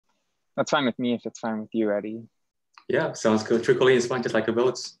That's fine with me if it's fine with you, Eddie. Yeah, sounds good. Trickling is fine, just like the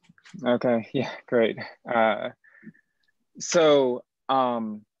votes. Okay, yeah, great. So,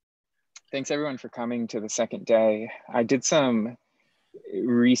 thanks everyone for coming to the second day. I did some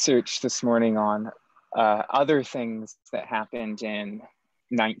research this morning on other things that happened in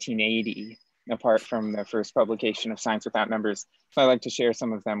 1980, apart from the first publication of Science Without Numbers. So I'd like to share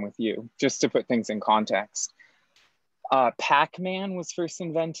some of them with you, just to put things in context. Pac-Man was first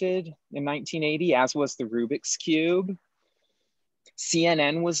invented in 1980, as was the Rubik's Cube.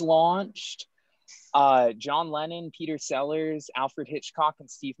 CNN was launched. John Lennon, Peter Sellers, Alfred Hitchcock,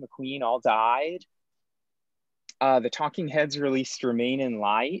 and Steve McQueen all died. The Talking Heads released Remain in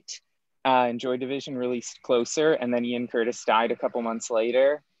Light, and Joy Division released Closer, and then Ian Curtis died a couple months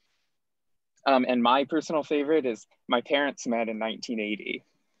later. And my personal favorite is My Parents Met in 1980.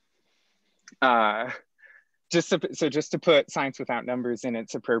 Just to put Science Without Numbers in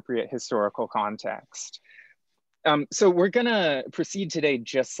its appropriate historical context. So we're gonna proceed today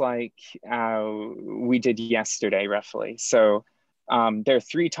just like we did yesterday, roughly. So there are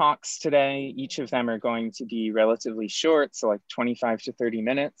 3 talks today. Each of them are going to be relatively short, so like 25 to 30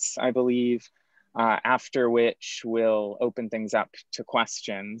 minutes, I believe, after which we'll open things up to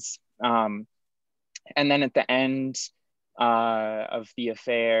questions. And then at the end of the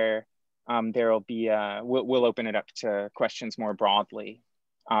affair, there will be, we'll open it up to questions more broadly,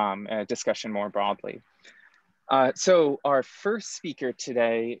 a discussion more broadly. So our first speaker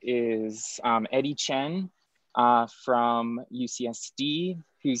today is Eddy Chen from UCSD,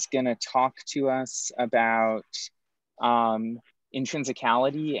 who's going to talk to us about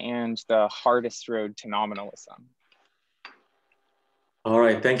intrinsicality and the hardest road to nominalism. All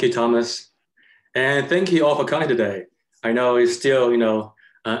right, thank you, Thomas. And thank you all for coming today. I know it's still,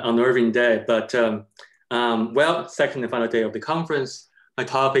 unnerving day, but well, second and final day of the conference, my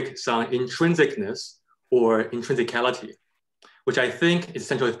topic is on intrinsicness or intrinsicality, which I think is a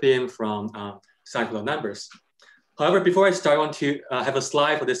central theme from Science Without Numbers. However, before I start, I want to have a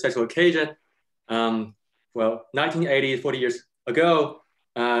slide for this special occasion. Well, 1980, 40 years ago,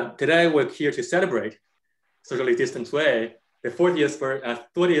 today we're here to celebrate, socially distant way, the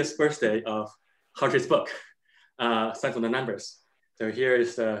 40th birthday of Hartrey's book, Science Without Numbers. So here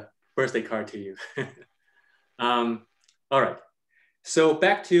is the birthday card to you. All right, so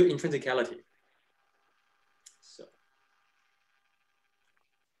back to intrinsicality.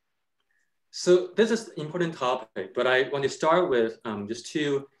 So this is an important topic, but I want to start with just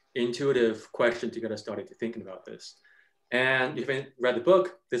 2 intuitive questions to get us started thinking about this. And if you read the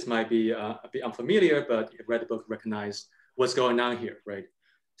book, this might be a bit unfamiliar, but if you read the book, recognize what's going on here, right?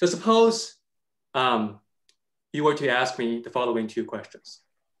 So suppose you were to ask me the following 2 questions.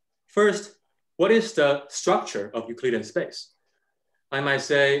 First, what is the structure of Euclidean space? I might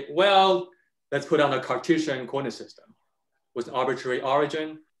say, well, let's put on a Cartesian coordinate system with an arbitrary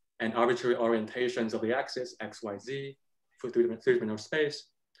origin and arbitrary orientations of the axis, x, y, z, for 3-dimensional space.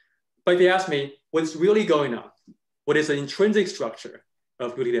 But if you ask me, what's really going on? What is the intrinsic structure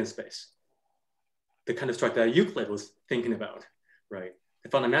of Euclidean space? The kind of structure that Euclid was thinking about, right? The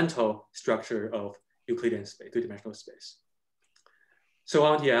fundamental structure of Euclidean space, 3-dimensional space. So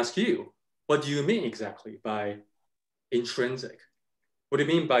I want to ask you, what do you mean exactly by intrinsic? What do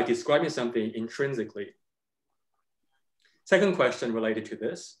you mean by describing something intrinsically? Second question related to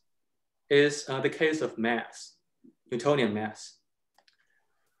this is the case of mass, Newtonian mass.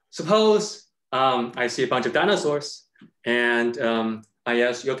 Suppose I see a bunch of dinosaurs and I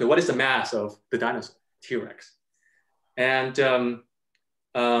ask you, okay, what is the mass of the dinosaur, T-Rex? And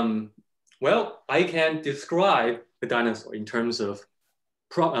well, I can describe the dinosaur in terms of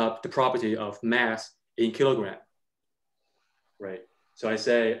the property of mass in kilogram, right? So I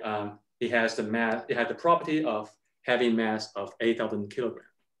say it has the property of having mass of 8,000 kilograms.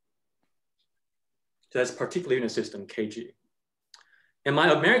 So that's particular unit system, kg. And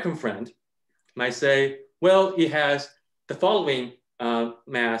my American friend might say, well, it has the following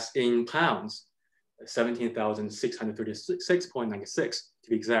mass in pounds, 17,636.96 to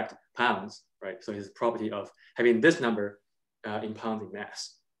be exact pounds, right? So it's the property of having this number in pounds in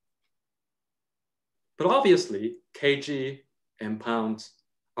mass. But obviously, kg and pounds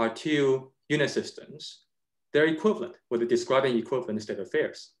are 2 unit systems. They're equivalent, or they're describing equivalent state of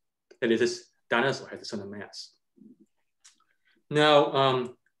affairs. That is, this dinosaur has a certain mass. Now,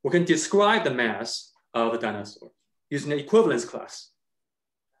 we can describe the mass of a dinosaur using an equivalence class,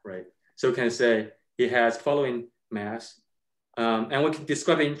 right? So we can say it has following mass, and we can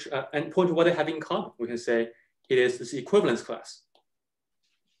describe it and point to what they have in common. We can say it is this equivalence class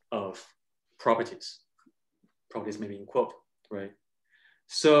of properties. Properties maybe in quote, right?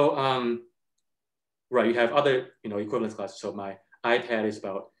 So, right, you have other, equivalence classes. So my iPad is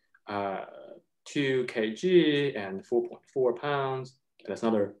about 2 kg and 4.4 pounds. That's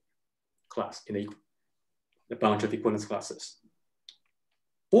another class in a bunch of equivalence classes.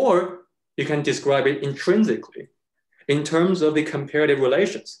 Or you can describe it intrinsically in terms of the comparative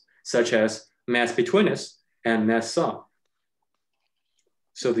relations, such as mass betweenness and mass sum.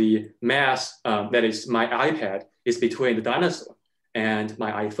 So the mass, that is my iPad, is between the dinosaur and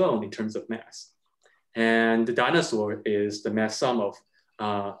my iPhone in terms of mass. And the dinosaur is the mass sum of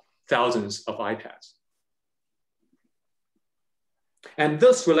thousands of iPads. And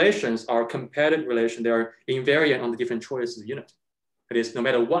those relations are comparative relations. They are invariant on the different choices unit. That is, no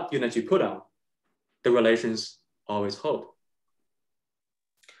matter what unit you put on, the relations always hold.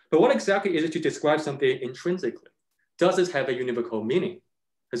 But what exactly is it to describe something intrinsically? Does this have a univocal meaning?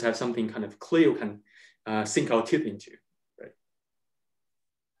 Does it have something kind of clear we can sink our teeth into, right?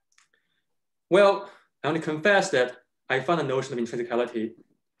 Well, I want to confess that I found the notion of intrinsicality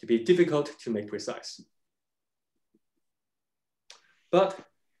to be difficult to make precise. But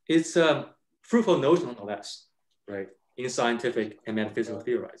it's a fruitful notion nonetheless, right, in scientific and metaphysical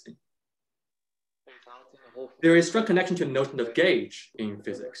theorizing. There is strong connection to the notion of gauge in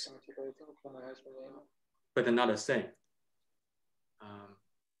physics, but they're not the same.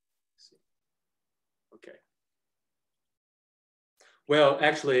 Okay. Well,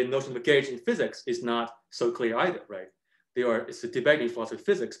 actually, the notion of gauge in physics is not so clear either, right? It's a debate in philosophy of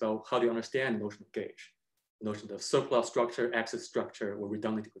physics about how do you understand the notion of gauge, the notion of surplus structure, excess structure, or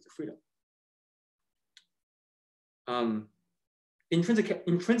redundant degrees of freedom.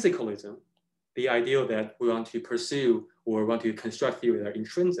 Intrinsicalism, the ideal that we want to pursue or want to construct theory that are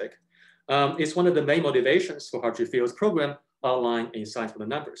intrinsic, is one of the main motivations for Hartree-Field's program outlined in Science for the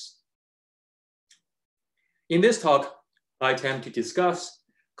Numbers. In this talk, I attempt to discuss,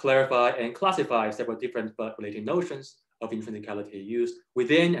 clarify, and classify several different but related notions of intrinsicality used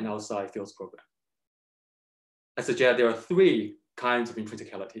within and outside Field's program. I suggest there are 3 kinds of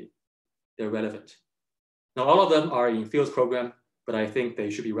intrinsicality. They're relevant. Now, all of them are in Field's program, but I think they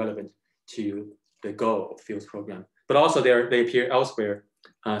should be relevant to the goal of Field's program. But also they appear elsewhere,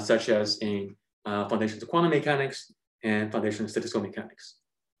 such as in Foundations of Quantum Mechanics and Foundations of Statistical Mechanics.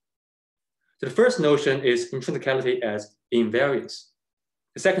 So the first notion is intrinsicality as invariance.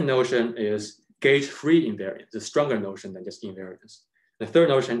 The second notion is gauge-free invariance, a stronger notion than just invariance. The third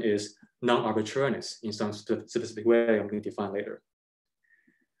notion is non-arbitrariness in some specific way I'm going to define later.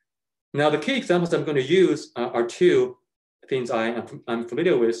 Now, the key examples I'm going to use are 2 things I'm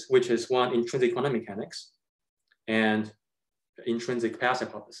familiar with, which is one, intrinsic quantum mechanics and intrinsic path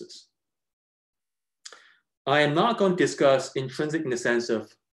hypothesis. I am not going to discuss intrinsic in the sense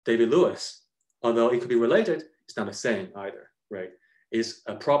of David Lewis, although it could be related, it's not the same either, right? It's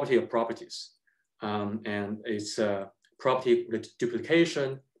a property of properties, and it's a property with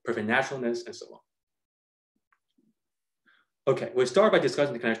duplication, perfect naturalness, and so on. Okay, we'll start by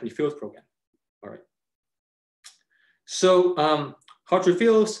discussing the connection to Field's program. All right. So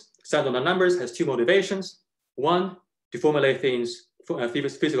Hartree-Field's Science on the Numbers has 2 motivations. One, to formulate things,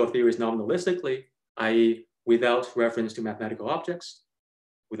 physical theories nominalistically, i.e. without reference to mathematical objects,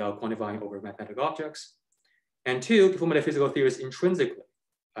 without quantifying over mathematical objects. And 2, to formulate physical theories intrinsically,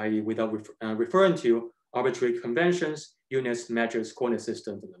 i.e. without referring to arbitrary conventions, units, measures, coordinate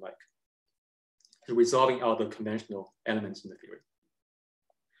systems, and the like, to resolving out the conventional elements in the theory.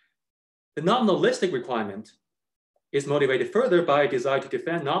 The nominalistic requirement is motivated further by a desire to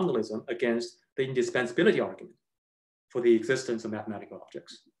defend nominalism against the indispensability argument for the existence of mathematical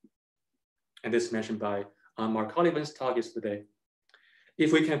objects. And this is mentioned by Mark Olivan's talk yesterday.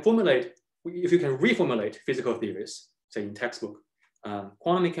 If you can reformulate physical theories, say in textbook,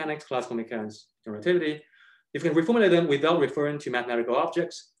 quantum mechanics, classical mechanics, relativity, if you can reformulate them without referring to mathematical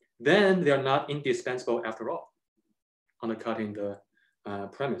objects, then they are not indispensable after all, undercutting the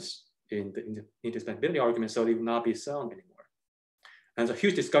premise in the indispensability argument, so they will not be sound anymore. And there's a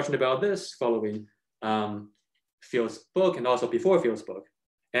huge discussion about this following Field's book and also before Field's book.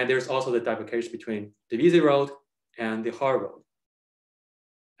 And there's also the bifurcation between the easy road and the hard road.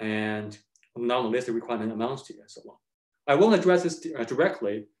 And nominalistic requirement amounts to, and so on. I won't address this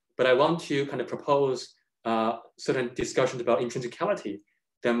directly, but I want to kind of propose certain discussions about intrinsicality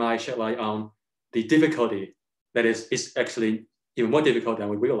that might shed light on the difficulty that is actually even more difficult than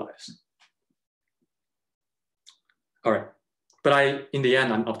we realize. All right, but in the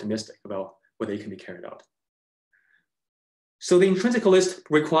end, I'm optimistic about whether it can be carried out. So the intrinsicalist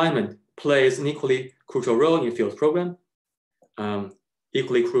requirement plays an equally crucial role in Field's program,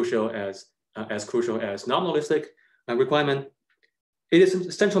 equally crucial as nominalistic requirement. it is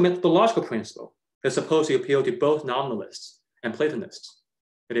a central methodological principle that's supposed to appeal to both nominalists and Platonists.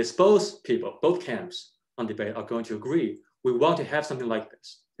 It is both people, both camps on debate are going to agree, we want to have something like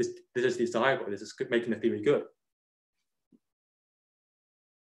this. This is desirable, this is making the theory good.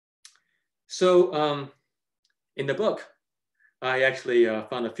 So in the book, I actually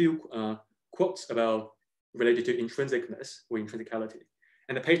found a few quotes about related to intrinsicness or intrinsicality.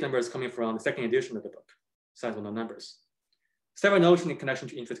 And the page number is coming from the second edition of the book, size of the numbers. Several notions in connection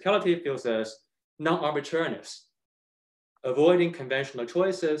to intrinsicality feels as non-arbitrariness, avoiding conventional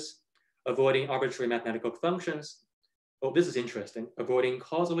choices, avoiding arbitrary mathematical functions. Oh, this is interesting, avoiding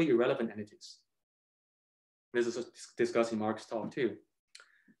causally irrelevant entities. This is discussed in Mark's talk too.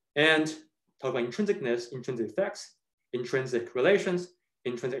 And talk about intrinsicness, intrinsic effects, intrinsic relations,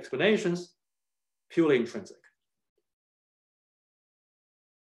 intrinsic explanations, purely intrinsic.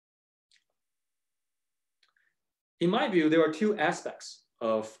 In my view, there are two aspects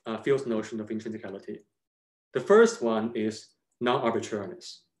of Field's notion of intrinsicality. The first one is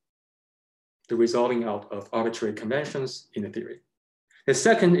non-arbitrariness, the resolving out of arbitrary conventions in the theory. The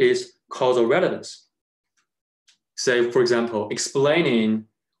second is causal relevance. Say, for example, explaining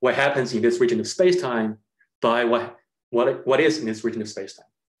what happens in this region of space-time by what is in this region of space-time.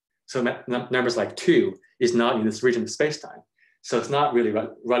 So numbers like 2 is not in this region of space-time. So it's not really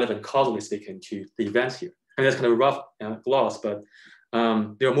relevant, causally speaking, to the events here. And that's kind of a rough gloss, but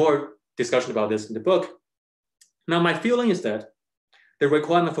there are more discussion about this in the book. Now, my feeling is that the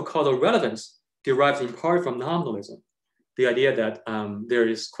requirement for causal relevance derives in part from nominalism. The idea that there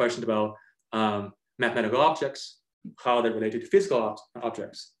is question about mathematical objects, how they're related to physical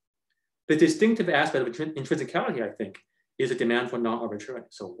objects. The distinctive aspect of intrinsicality, I think, is a demand for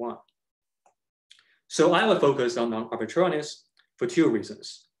non-arbitrariness, so one. So I will focus on non-arbitrariness for two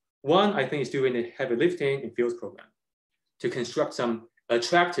reasons. One, I think, is doing the heavy lifting in Field's program to construct some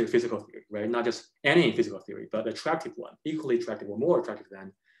attractive physical theory, right? Not just any physical theory, but attractive one, equally attractive or more attractive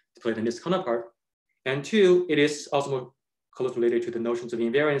than the Platonist counterpart. And two, it is also more closely related to the notions of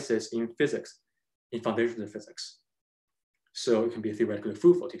invariances in physics, in foundations of physics. So it can be theoretically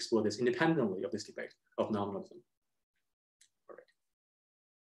fruitful to explore this independently of this debate of nominalism. All right.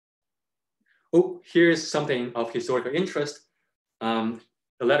 Oh, here's something of historical interest.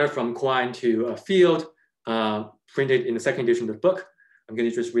 A letter from Quine to Field, printed in the second edition of the book. I'm going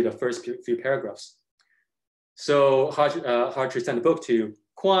to just read the first few paragraphs. So Hartree sent the book to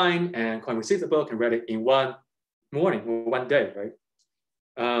Quine, and Quine received the book and read it in one morning or one day,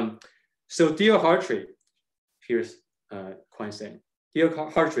 right? So dear Hartree, here's Quine saying, dear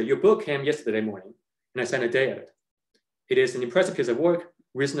Hartree, your book came yesterday morning, and I spent a day at it. It is an impressive piece of work,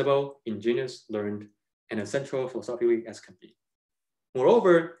 reasonable, ingenious, learned, and as central philosophically as can be.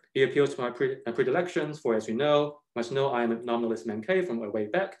 Moreover, it appeals to my predilections, for as you know, must know I am a nominalist manqué from way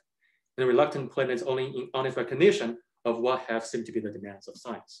back, and a reluctant Platonist only in honest recognition of what have seemed to be the demands of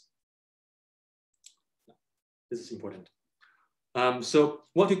science. This is important. So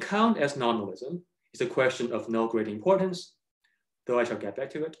what to count as nominalism is a question of no great importance, though I shall get back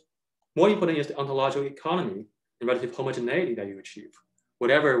to it. More important is the ontological economy and relative homogeneity that you achieve,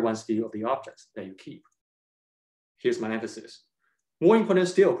 whatever one's view of the objects that you keep. Here's my emphasis. More important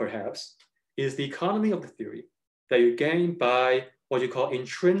still, perhaps, is the economy of the theory that you gain by what you call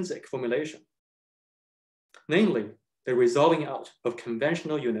intrinsic formulation. Namely, the resolving out of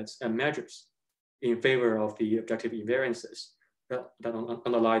conventional units and measures in favor of the objective invariances that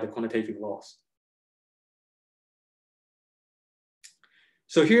underlie the quantitative laws.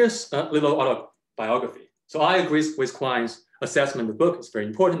 So here's a little autobiography. So I agree with Quine's assessment of the book is very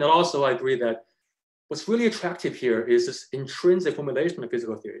important. And also I agree that what's really attractive here is this intrinsic formulation of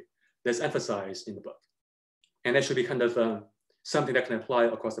physical theory that's emphasized in the book. And that should be kind of something that can apply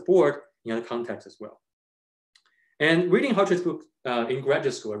across the board in other contexts as well. And reading Hartree's book in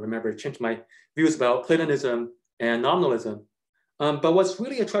graduate school, I remember it changed my views about Platonism and nominalism. But what's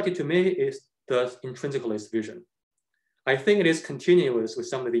really attractive to me is the intrinsicalist vision. I think it is continuous with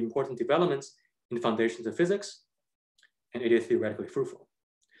some of the important developments in the foundations of physics, and it is theoretically fruitful.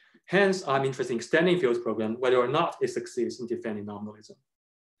 Hence, I'm interested in extending Field's program, whether or not it succeeds in defending nominalism.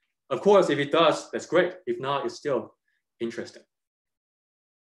 Of course, if it does, that's great. If not, it's still interesting.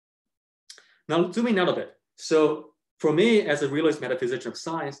 Now, zooming out a bit. So for me, as a realist metaphysician of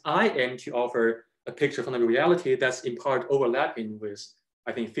science, I aim to offer a picture from the reality that's in part overlapping with,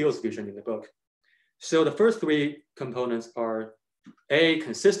 I think, Field's vision in the book. So the first three components are A,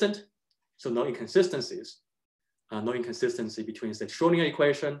 consistent, so no inconsistencies. No inconsistency between the Schrodinger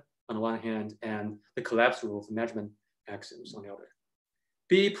equation on the one hand and the collapse rule of measurement axioms on the other.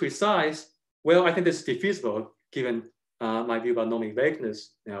 B, precise. Well, I think this is defeasible given my view about normative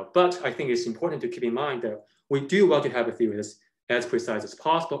vagueness now, but I think it's important to keep in mind that we do want to have a theory that's as precise as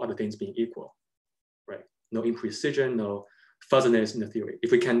possible, other things being equal, right? No imprecision, no fuzziness in the theory,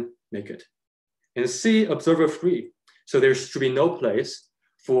 if we can make it. And C, observer free. So there should be no place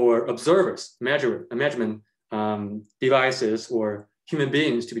for observers, measurement devices, or human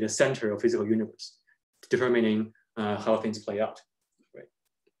beings to be the center of physical universe, determining how things play out, right?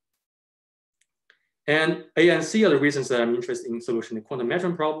 And A and C are the reasons that I'm interested in solution the quantum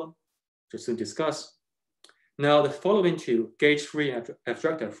measurement problem, to soon discuss. Now the following two, gauge-free and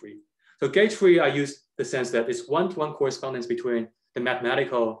abstractor-free. So gauge-free, I use the sense that it's one-to-one correspondence between the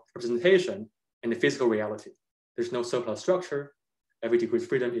mathematical representation and the physical reality. There's no surplus structure. Every degree of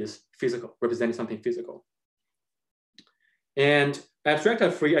freedom is physical, representing something physical. And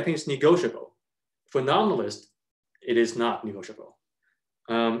abstractor-free, I think it's negotiable. For nominalist, it is not negotiable.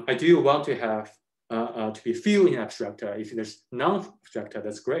 I do want to have to be few in abstractor. If there's non-abstractor,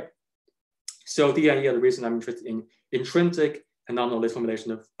 that's great. So the idea, the reason I'm interested in intrinsic and nominalist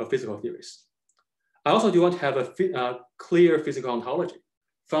formulation of physical theories. I also do want to have a clear physical ontology,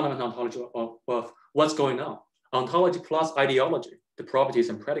 fundamental ontology of what's going on. Ontology plus ideology, the properties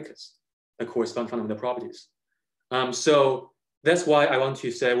and predicates that correspond to fundamental properties. So that's why I want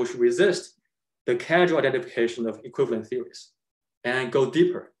to say we should resist the casual identification of equivalent theories and go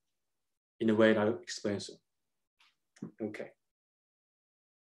deeper in the way that I'll explain soon. Okay.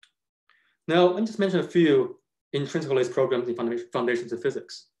 Now, let me just mention a few intrinsicalist programs in foundations of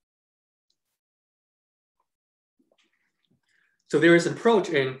physics. So there is an approach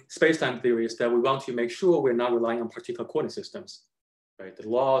in space-time theories that we want to make sure we're not relying on particular coordinate systems, right? The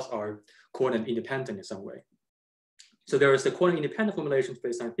laws are coordinate independent in some way. So there is the coordinate independent formulation of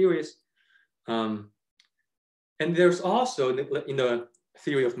space-time theories. And there's also in the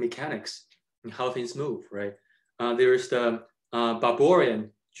theory of mechanics and how things move, right? There is the Barborian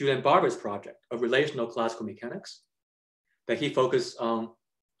Julian Barber's project of relational classical mechanics that he focused on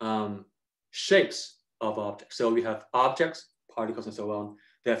shapes of objects. So we have objects, particles, and so on.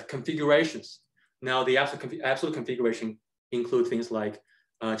 They have configurations. Now the absolute configuration include things like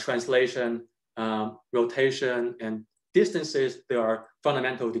translation, rotation, and distances. There are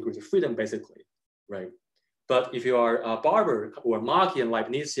fundamental degrees of freedom, basically, right? But if you are a Barber or Machian,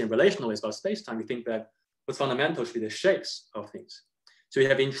 Leibnizian relationalist about space-time, you think that what's fundamental should be the shapes of things. So you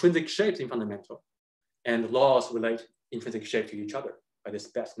have intrinsic shapes in fundamental, and laws relate intrinsic shape to each other by this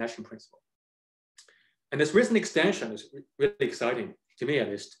best matching principle. And this recent extension is really exciting, to me at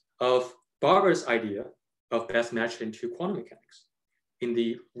least, of Barber's idea of best matching to quantum mechanics in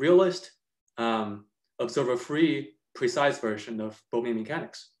the realist, observer-free, precise version of Bohmian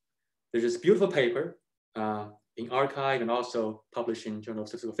mechanics. There's this beautiful paper in arXiv and also published in Journal of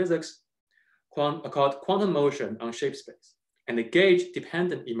Statistical Physics called Quantum Motion on Shape Space and the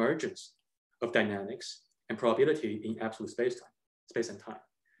Gauge-Dependent Emergence of Dynamics and Probability in Absolute Space and Time,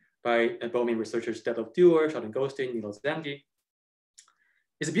 by Bohmian researchers Detlef Duer, Sheldon Goldstein, Nilo Zemge.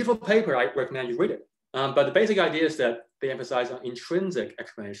 It's a beautiful paper. I recommend you read it. But the basic idea is that they emphasize on intrinsic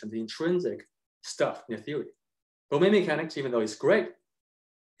explanation, the intrinsic stuff in the theory. Bohmian mechanics, even though it's great,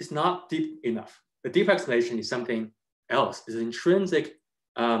 it's not deep enough. The deep explanation is something else. It's an intrinsic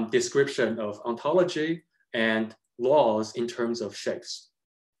description of ontology and laws in terms of shapes.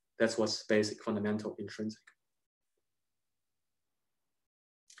 That's what's basic, fundamental, intrinsic.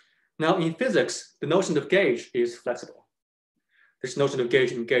 Now in physics, the notion of gauge is flexible. There's notion of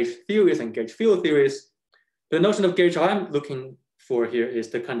gauge in gauge theories and gauge field theories. The notion of gauge I'm looking for here is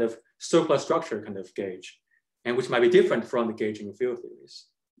the kind of surplus structure kind of gauge, and which might be different from the gauge in field theories.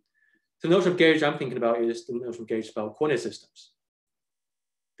 The notion of gauge I'm thinking about is the notion of gauge about coordinate systems,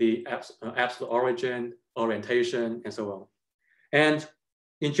 the absolute origin, orientation, and so on. And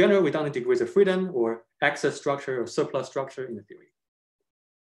in general, we don't need degrees of freedom or excess structure or surplus structure in the theory.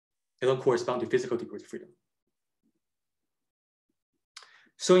 They don't correspond to physical degrees of freedom.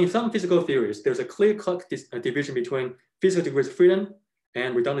 So in some physical theories, there's a clear-cut division between physical degrees of freedom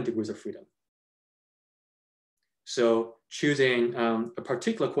and redundant degrees of freedom. So choosing a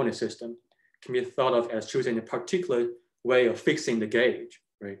particular coordinate system can be thought of as choosing a particular way of fixing the gauge,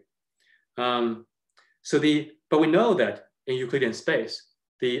 right? But we know that in Euclidean space,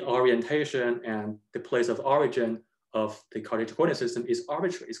 the orientation and the place of origin of the Cartesian coordinate system is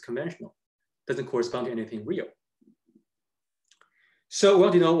arbitrary, is conventional, doesn't correspond to anything real. So we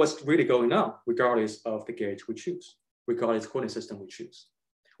want to know what's really going on, regardless of the gauge we choose, regardless of the coordinate system we choose.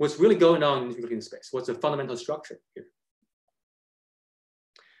 What's really going on in Euclidean space? What's the fundamental structure here?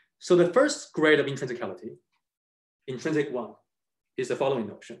 So the first grade of intrinsicality, intrinsic one, is the following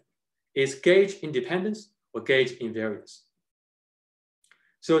notion. Is gauge independence or gauge invariance.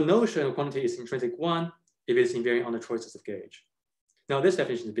 So a notion of quantity is intrinsic one if it is invariant on the choices of gauge. Now this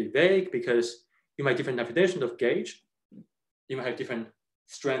definition is a bit vague because you might have different definitions of gauge. You might have different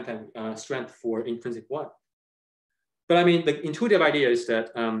strength and strength for intrinsic one. But I mean, the intuitive idea is that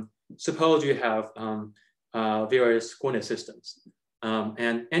suppose you have various coordinate systems,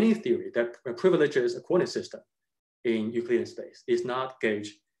 and any theory that privileges a coordinate system in Euclidean space is not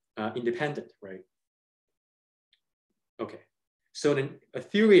gauge independent, right? Okay, so then a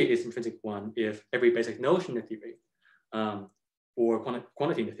theory is intrinsic one if every basic notion in the theory or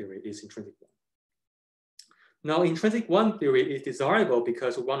quantity in the theory is intrinsic one. Now, intrinsic one theory is desirable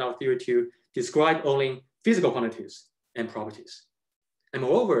because we want our theory to describe only physical quantities and properties. And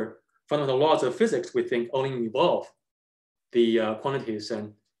moreover, fundamental laws of physics, we think, only involve the quantities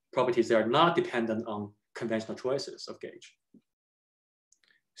and properties that are not dependent on conventional choices of gauge.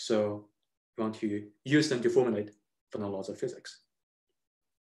 So we want to use them to formulate fundamental laws of physics.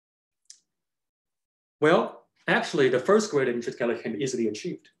 Well, actually, the first grade of intrinsicality can be easily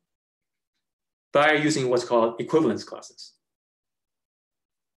achieved by using what's called equivalence classes.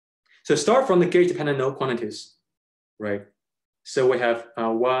 So start from the gauge-dependent node quantities, right? So we have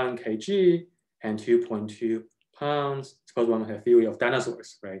 1 kg and 2.2 pounds. Suppose one have theory of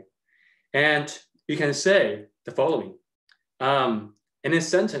dinosaurs, right? And you can say the following. Any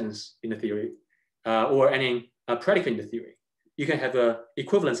sentence in the theory or any predicate in the theory, you can have an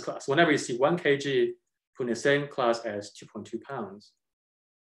equivalence class. Whenever you see 1 kg put in the same class as 2.2 pounds,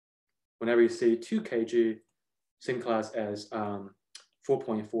 whenever you see 2 kg, same class as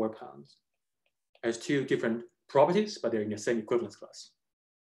 4.4 pounds, as two different properties, but they're in the same equivalence class.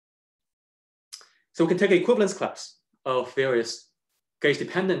 So we can take an equivalence class of various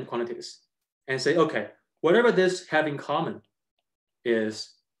gauge-dependent quantities and say, okay, whatever this have in common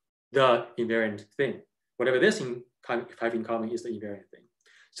is the invariant thing. Whatever this have in common is the invariant thing.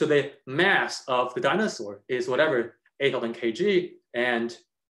 So the mass of the dinosaur is whatever 8,000 kg and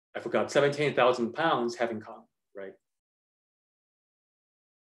I forgot 17,000 pounds have in common, right?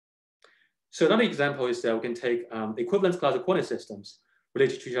 So another example is that we can take the equivalence class of coordinate systems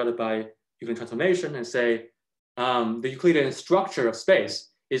related to each other by Euclidean transformation and say the Euclidean structure of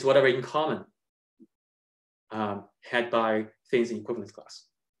space is whatever in common had by things in equivalence class.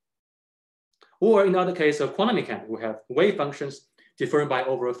 Or in other case of quantum mechanics, we have wave functions different by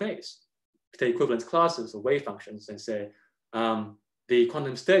overall phase. Take equivalence classes of wave functions and say the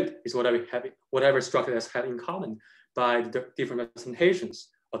quantum state is whatever structure has had in common by the different representations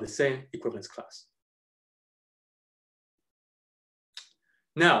of the same equivalence class.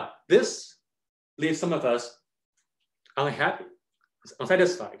 Now, this leaves some of us unhappy,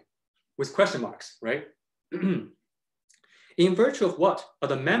 unsatisfied, with question marks, right? In virtue of what are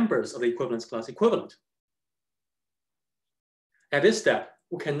the members of the equivalence class equivalent? At this step,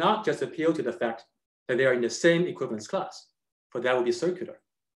 we cannot just appeal to the fact that they are in the same equivalence class, for that would be circular.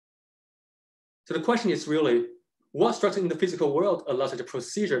 So the question is really, what structure in the physical world allows such a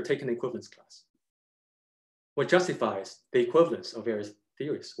procedure taking the equivalence class? What justifies the equivalence of various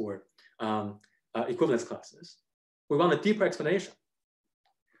theories or equivalence classes? We want a deeper explanation.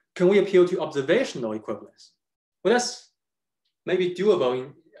 Can we appeal to observational equivalence? Well, that's maybe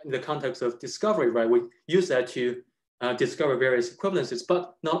doable in the context of discovery, right? We use that to discover various equivalences,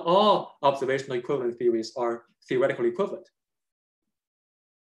 but not all observational equivalent theories are theoretically equivalent.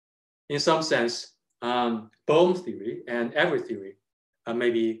 In some sense, Bohm theory and Everett theory may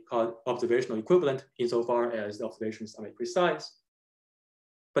be called observational equivalent insofar as the observations are very precise,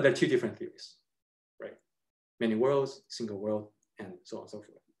 but they're two different theories, right? Many worlds, single world, and so on and so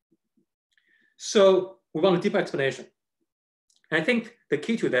forth. So we want a deeper explanation. And I think the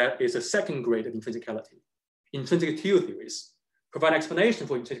key to that is the second grade of intrinsicality. Intrinsic two theories provide explanation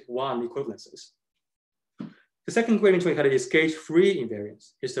for intrinsic one equivalences. The second grade intrinsicality is gauge-free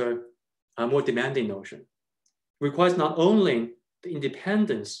invariance. It's a more demanding notion. It requires not only the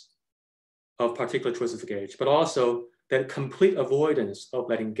independence of particular choices of gauge, but also the complete avoidance of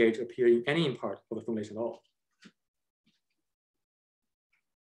letting gauge appear in any part of the formulation at all.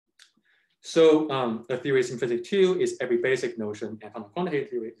 So the theory is intrinsic two is every basic notion, and fundamental quantity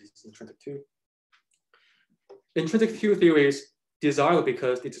theory is intrinsic two. Intrinsic two theories desirable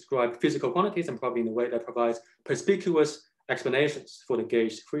because they describe physical quantities and probably in a way that provides perspicuous explanations for the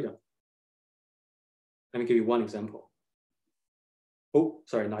gauge freedom. Let me give you one example. Oh,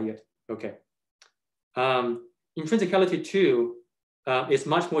 sorry, not yet. Okay. Intrinsicality 2 is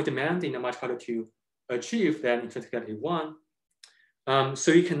much more demanding and much harder to achieve than intrinsicality 1.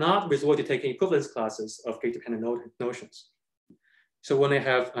 So you cannot resort to taking equivalence classes of gauge-dependent notions. So when I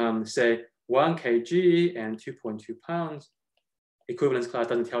have, say, 1 kg and 2.2 pounds, equivalence class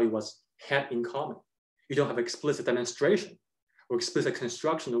doesn't tell you what's had in common. You don't have explicit demonstration or explicit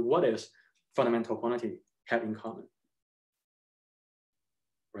construction of what is fundamental quantity had in common,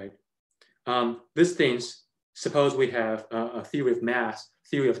 right? These things, suppose we have a theory of mass,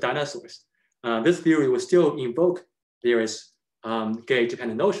 theory of dinosaurs. This theory will still invoke various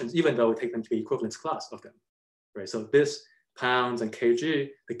gauge-dependent notions, even though we take them to be equivalence class of them, right? So this pounds and kg,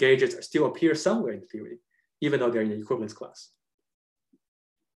 the gauges still appear somewhere in the theory, even though they're in the equivalence class.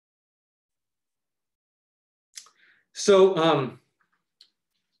 So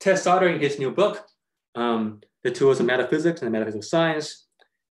Ted Sauter, in his new book, The Tools of Metaphysics and the Metaphysical Science,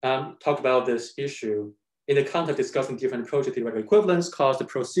 talked about this issue in the context of discussing different approaches to theoretical equivalence, calls the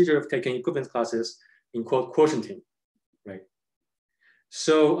procedure of taking equivalence classes in quote quotienting, right?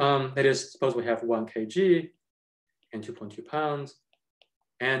 So that is, suppose we have 1 kg and 2.2 pounds,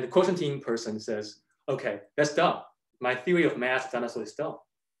 and the quotienting person says, okay, that's done. My theory of mass of dinosaurs is done.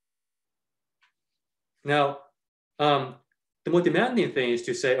 Now, the more demanding thing is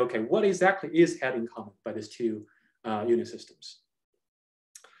to say, okay, what exactly is had in common by these two unit systems?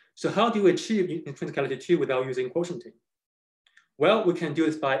 So how do we achieve intrinsicality 2 without using quotienting? Well, we can do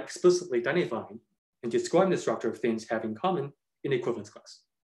this by explicitly identifying and describing the structure of things have in common in the equivalence class.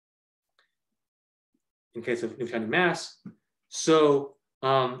 In case of Newtonian mass, so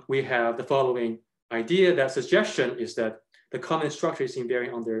we have the following idea. That suggestion is that the common structure is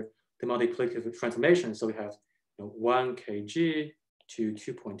invariant under the multiplicative transformation. So we have 1 kg to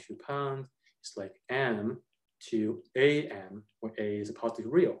 2.2 pounds. It's like m to am, where a is a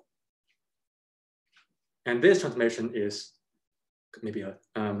positive real. And this transformation is maybe a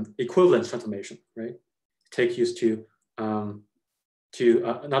equivalence transformation, right? Take use to another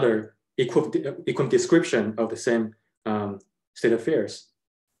equivalent description of the same state of affairs.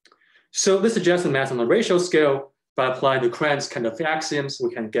 So this suggests a mass on a ratio scale. By applying the Krantz kind of axioms,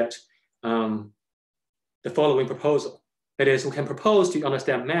 we can get the following proposal. That is, we can propose to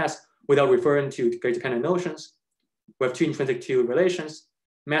understand mass without referring to gauge-dependent notions. We have two intrinsic two relations,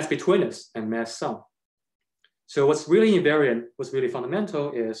 mass between us and mass sum. So what's really invariant, what's really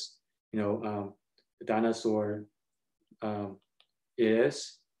fundamental is, the dinosaur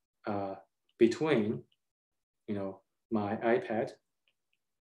is between, my iPad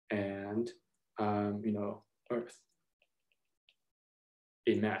and, Earth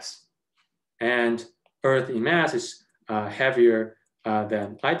in mass. And Earth in mass is heavier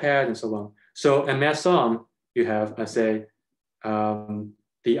than iPad and so on. So in mass sum, you have, let's say, the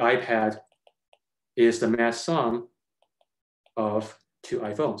iPad is the mass sum of two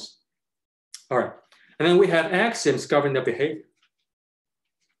iPhones. All right, and then we have axioms governing their behavior.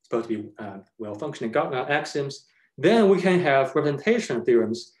 It's supposed to be well-functioning axioms. Then we can have representation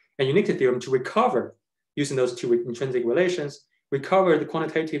theorems and uniquity theorem to recover, using those two intrinsic relations, recover the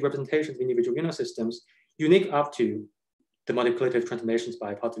quantitative representations of individual unit systems, unique up to the multiplicative transformations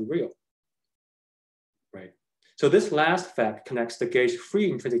by positive real, right? So this last fact connects the gauge-free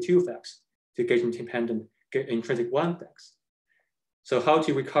intrinsic two facts to gauge-independent intrinsic one facts. So how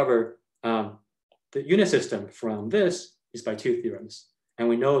to recover the unit system from this is by two theorems. And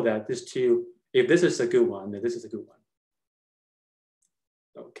we know that this two, if this is a good one, then this is a good one.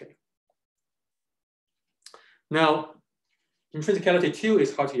 Okay. Now, intrinsicality 2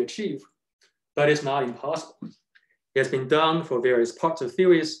 is hard to achieve, but it's not impossible. It has been done for various parts of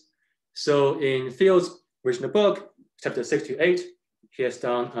theories. So in Field's original book, chapter 6 to 8, he has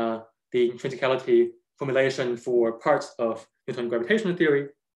done the intrinsicality formulation for parts of Newtonian gravitational theory.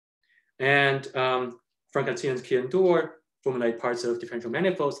 And Frank and Key and Dorr formulate parts of differential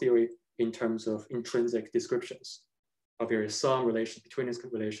manifold theory in terms of intrinsic descriptions of various sum relation, betweenness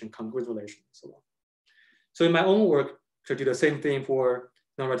relation, congruence relation, and so on. So in my own work, to do the same thing for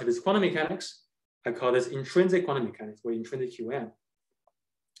non-relativist quantum mechanics, I call this intrinsic quantum mechanics or intrinsic QM.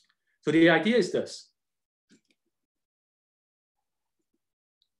 So the idea is this.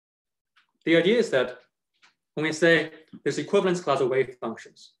 The idea is that when we say there's equivalence class of wave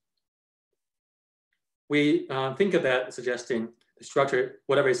functions, we think of that as suggesting the structure,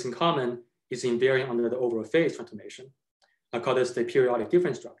 whatever is in common, is invariant under the overall phase transformation. I call this the periodic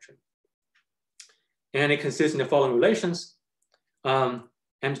difference structure. And it consists in the following relations: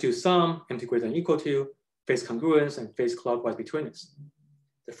 M2 sum, M2 greater than or equal to, phase congruence, and phase clockwise betweenness.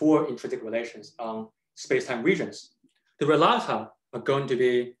 The four intrinsic relations on space-time regions. The relata are going to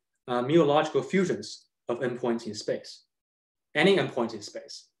be meological fusions of endpoints in space. Any endpoint in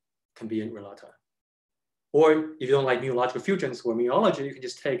space can be a relata. Or if you don't like meological fusions or meology, you can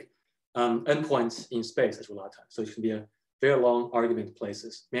just take endpoints in space as relata. So it can be a very long argument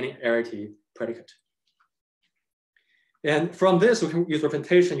places, many arity predicate. And from this, we can use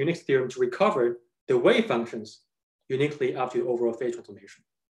representation uniqueness theorem to recover the wave functions uniquely up to the overall phase transformation.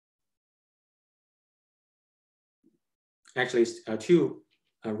 Actually, it's two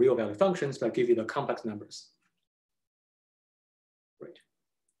real value functions, but give you the complex numbers. Right.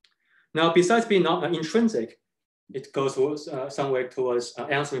 Now, besides being not intrinsic, it goes somewhere towards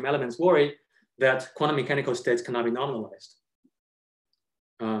answering Melaman's worry that quantum mechanical states cannot be nominalized.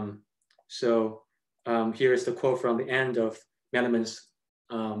 Here is the quote from the end of Melaman's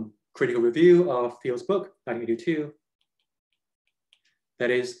critical review of Field's book, 1982. That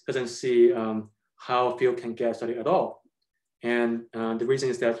is, doesn't see how Field can get studied at all. And the reason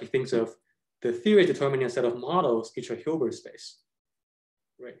is that he thinks of the theory determining a set of models, each a Hilbert space.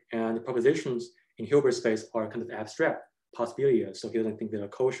 Right? And the propositions in Hilbert space are kind of abstract possibilities, so he doesn't think they're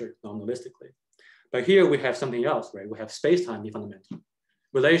kosher nominalistically. But here we have something else, right? We have space-time being fundamental.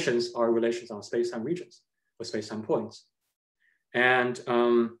 Relations are relations on space-time regions or space-time points. And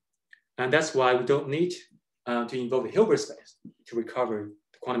that's why we don't need to invoke the Hilbert space to recover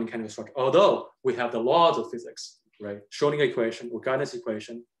the quantum mechanical structure, although we have the laws of physics, right? Schrodinger equation or guidance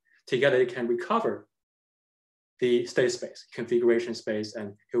equation, together they can recover the state space, configuration space,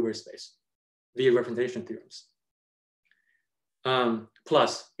 and Hilbert space via representation theorems.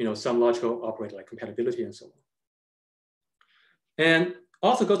 Plus, some logical operator like compatibility and so on. And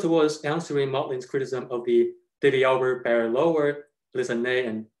also go towards answering Maudlin's criticism of the David Albert, Barry Lower, Lisa Ney,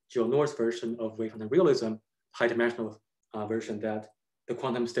 and Jill North's version of wave quantum realism, high-dimensional version that the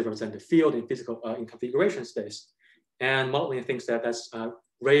quantum state represents the field in physical in configuration space. And Maudlin thinks that that's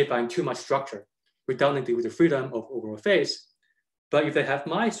reifying too much structure, redundantly with the freedom of overall phase. But if they have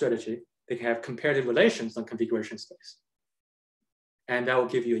my strategy, they can have comparative relations on configuration space. And that will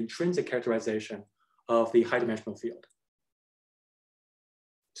give you intrinsic characterization of the high-dimensional field.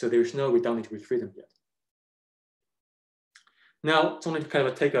 So there's no redundancy with freedom yet. Now, so I'm going to kind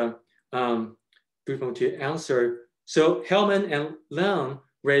of take a brief moment to answer. So Hellman and Leung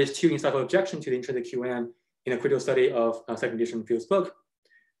raised two insightful objections to the intrinsic QM in a critical study of second edition Field's book.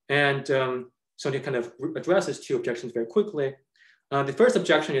 And so to kind of address these two objections very quickly. The first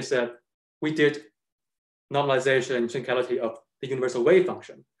objection is that we did normalization and intrinsicality of the universal wave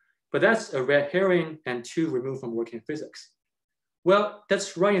function, but that's a red herring and too removed from working physics. Well,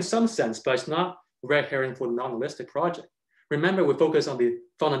 that's right in some sense, but it's not red herring for the nominalistic project. Remember, we focus on the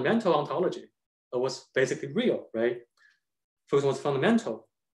fundamental ontology of what's basically real, right? Focus on what's fundamental.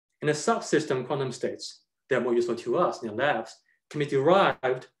 And the subsystem quantum states that are more useful to us in the labs can be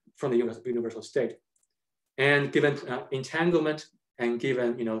derived from the universal state. And given entanglement and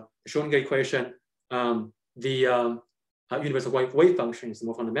given the Schrodinger equation, the universal wave function is the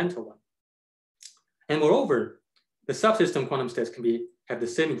more fundamental one. And moreover, the subsystem quantum states can have the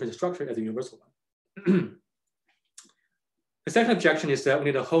same intrinsic structure as the universal one. The second objection is that we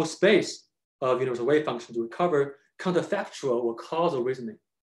need a whole space of universal wave function to recover counterfactual or causal reasoning.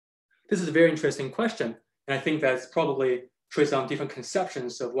 This is a very interesting question, and I think that's probably trace on different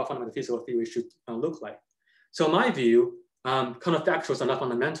conceptions of what fundamental physical theory should look like. So in my view, counterfactuals are not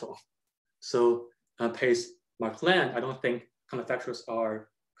fundamental. So Pace, Mark Land, I don't think counterfactuals are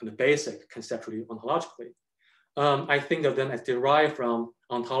kind of basic conceptually ontologically. I think of them as derived from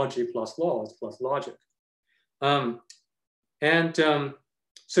ontology plus laws plus logic. So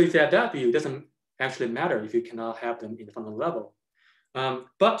if you have that view, it doesn't actually matter if you cannot have them in the fundamental level.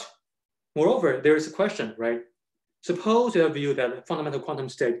 But moreover, there is a question, right? Suppose you have a view that the fundamental quantum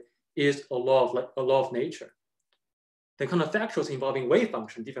state is a law of nature. Then counterfactuals involving wave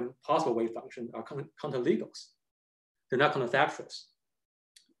function, different possible wave functions, are counterlegals. They're not counterfactuals.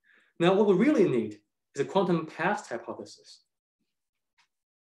 Now, what we really need is a quantum past hypothesis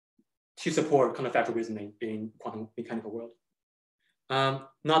to support counterfactual reasoning in quantum mechanical world.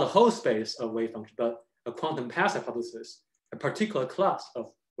 Not a whole space of wave functions, but a quantum past hypothesis, a particular class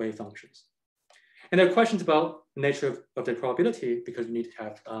of wave functions. And there are questions about the nature of their probability because you need to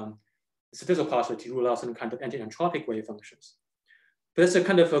have statistical possibility to rule out some kind of anti-entropic wave functions. But it's a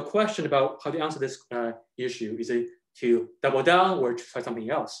kind of a question about how to answer this issue. Is it to double down or to try something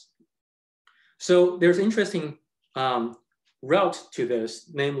else? So there's an interesting route to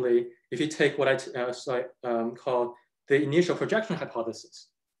this, namely, if you take what I call the initial projection hypothesis,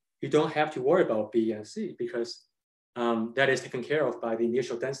 you don't have to worry about B and C because that is taken care of by the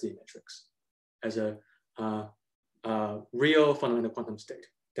initial density matrix as a real fundamental quantum state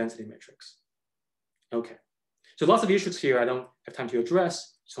density matrix. Okay, so lots of issues here I don't have time to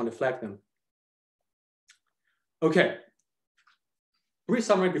address, just want to flag them. Okay, brief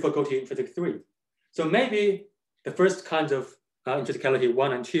summary before go to intrinsic 3. So maybe the first kind of intrinsicality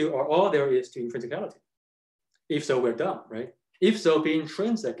 1 and 2 are all there is to intrinsicality? If so, we're done, right? If so, being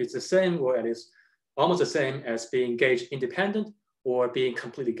intrinsic is the same, or at least almost the same as being gauge independent or being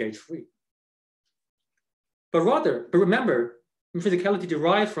completely gauge free. But remember, intrinsicality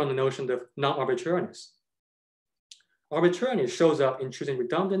derives from the notion of non-arbitrariness. Arbitrariness shows up in choosing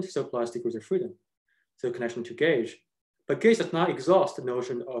redundant surplus degrees of freedom, so connection to gauge. But gauge does not exhaust the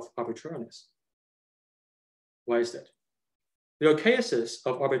notion of arbitrariness. Why is that? There are cases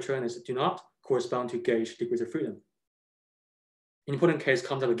of arbitrariness that do not correspond to gauge degrees of freedom. An important case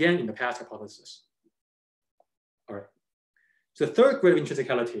comes up again in the past hypothesis. All right. So the third grade of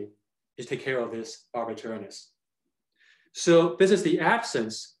intrinsicality is to take care of this arbitrariness. So this is the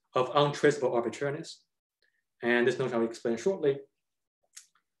absence of untraceable arbitrariness. And this notion I will explain shortly.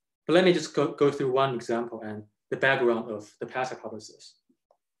 But let me just go through one example and the background of the past hypothesis.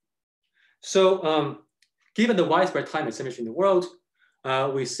 So given the widespread time asymmetry in the world,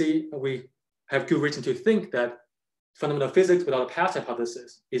 we have good reason to think that fundamental physics without a past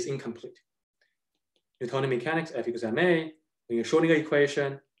hypothesis is incomplete. Newtonian mechanics, F equals ma, and your Schrodinger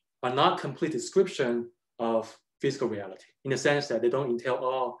equation are not complete description of physical reality in the sense that they don't entail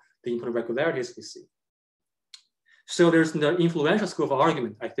all the important regularities we see. So there's the influential school of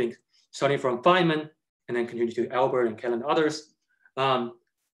argument, I think, starting from Feynman and then continue to Albert and Kellen and others,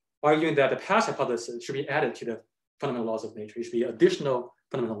 arguing that the past hypothesis should be added to the fundamental laws of nature. It should be an additional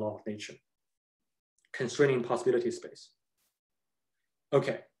fundamental law of nature, constraining possibility space.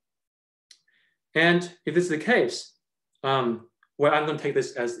 Okay. And if this is the case, well, I'm going to take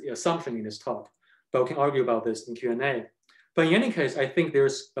this as the assumption in this talk, but we can argue about this in Q&A. But in any case, I think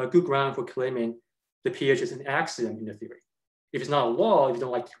there's a good ground for claiming the pH is an axiom in the theory. If it's not a law, if you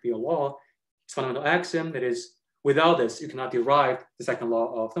don't like it to be a law, it's a fundamental axiom. That is, without this, you cannot derive the second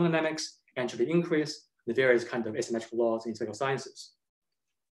law of thermodynamics, entropy increase, the various kinds of asymmetrical laws in physical sciences.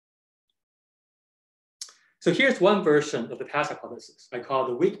 So here's one version of the past hypothesis. I call it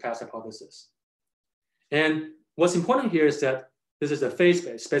the weak past hypothesis. And what's important here is that this is a phase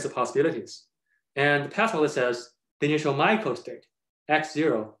space, space of possibilities. And the past hypothesis says the initial microstate,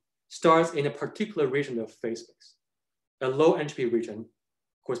 x0, starts in a particular region of phase space, a low entropy region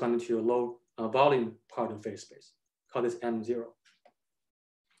corresponding to a low volume part of phase space. Call this M0.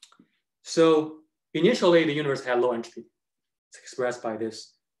 So initially, the universe had low entropy. It's expressed by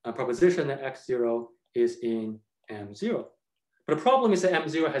this proposition that x0 is in M0. But the problem is that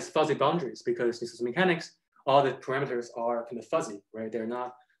M0 has fuzzy boundaries because in system mechanics, all the parameters are kind of fuzzy, right? They're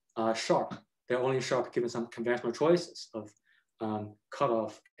not sharp. They're only sharp given some conventional choices of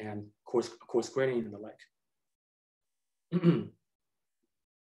cutoff and coarse gradient and the like.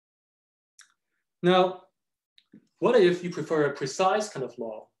 Now, what if you prefer a precise kind of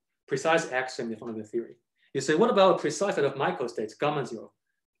law, precise axiom in front of the theory? You say, what about a precise set of microstates, gamma 0?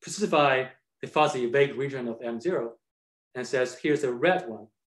 Specify the fuzzy vague region of M0 and says, here's the red one.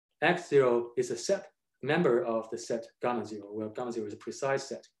 X0 is a set member of the set gamma 0, where gamma 0 is a precise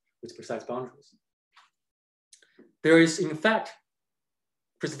set with precise boundaries. There is, in fact,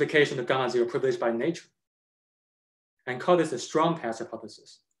 specification of gamma 0 privileged by nature, and call this a strong past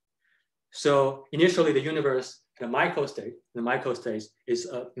hypothesis. So initially, the universe, the microstate is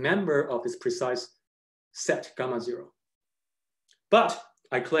a member of this precise set gamma 0. But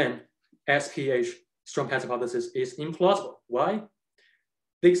I claim SPH, strong past hypothesis, is implausible. Why?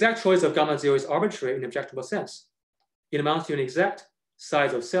 The exact choice of gamma 0 is arbitrary in the objectable sense. It amounts to an exact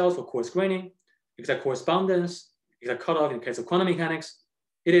size of cells for coarse graining, exact correspondence, exact cutoff in the case of quantum mechanics.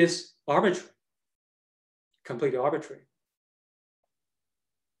 It is arbitrary, completely arbitrary.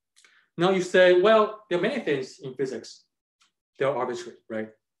 Now you say, well, there are many things in physics that are arbitrary, right?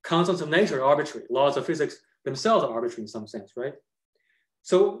 Constants of nature are arbitrary. Laws of physics themselves are arbitrary in some sense, right?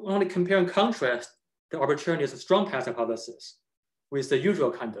 So I want to compare and contrast the arbitrariness of strong past hypothesis with the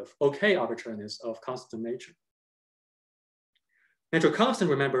usual kind of okay arbitrariness of constants of nature. Natural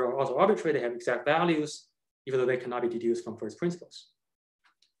constants, remember, are also arbitrary. They have exact values, even though they cannot be deduced from first principles.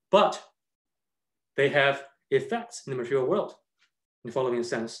 But they have effects in the material world in the following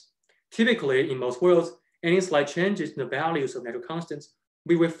sense. Typically, in most worlds, any slight changes in the values of natural constants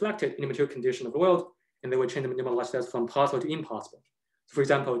will be reflected in the material condition of the world, and they will change the minimal status from possible to impossible. So for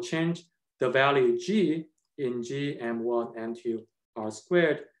example, change the value G in G M1 M2 R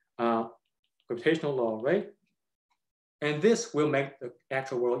squared, gravitational law, right? And this will make the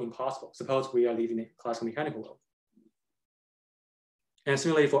actual world impossible. Suppose we are living in a classical mechanical world. And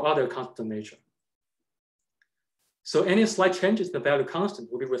similarly for other constants of nature. So any slight changes in the value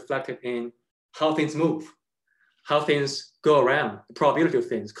constant will be reflected in how things move, how things go around, the probability of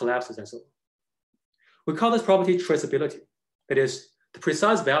things collapses and so on. We call this property traceability. That is, the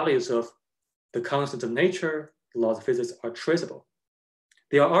precise values of the constants of nature, the laws of physics are traceable.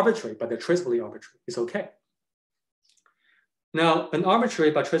 They are arbitrary, but they're traceably arbitrary. It's okay. Now, an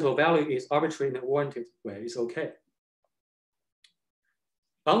arbitrary but traceable value is arbitrary in a warranted way. It's okay.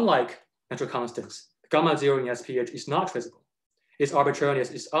 Unlike natural constants, gamma 0 in SPH is not traceable. Its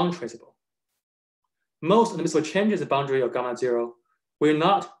arbitrariness is untraceable. Most unmissable changes in the boundary of gamma 0 will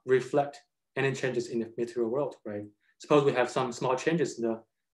not reflect any changes in the material world, right? Suppose we have some small changes in the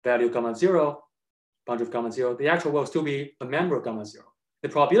value of gamma 0, boundary of gamma 0, the actual will still be a member of gamma 0. The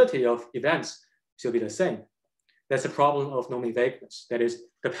probability of events still be the same. That's the problem of nominal vagueness. That is,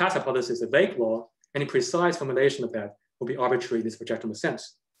 the past hypothesis is a vague law. Any precise formulation of that will be arbitrary in this projectional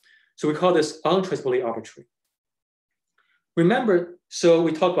sense. So we call this untraceably arbitrary. Remember, so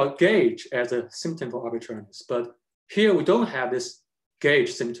we talked about gauge as a symptom for arbitrariness, but here we don't have this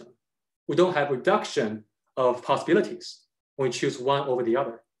gauge symptom. We don't have reduction of possibilities when we choose one over the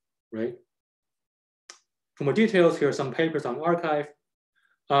other, right? For more details, here are some papers on the archive.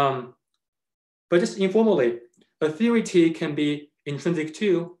 But just informally, a theory T can be intrinsic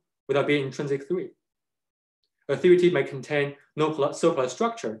 2 without being intrinsic 3. A theory T may contain no surplus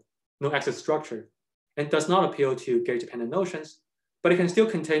structure, no excess structure, and does not appeal to gauge-dependent notions, but it can still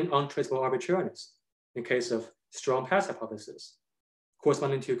contain untraceable arbitrariness in case of strong past hypothesis,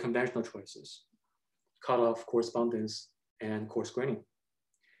 corresponding to conventional choices, cutoff, correspondence, and coarse graining.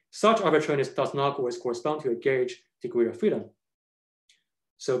 Such arbitrariness does not always correspond to a gauge degree of freedom.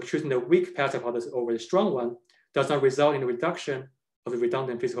 So choosing the weak past hypothesis over the strong one does not result in a reduction of the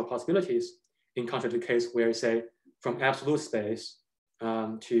redundant physical possibilities, in contrast to the case where, say, from absolute space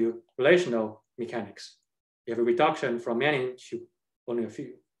to relational mechanics, you have a reduction from many to only a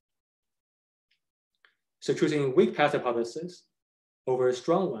few. So choosing a weak past hypothesis over a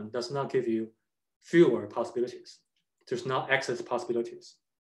strong one does not give you fewer possibilities. There's not excess possibilities.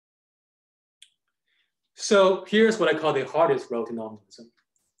 So here's what I call the hardest road to nominalism.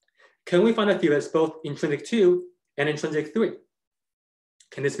 Can we find a theory that's both intrinsic 2 and intrinsic 3?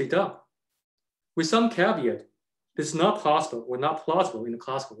 Can this be done? With some caveat, this is not possible or not plausible in the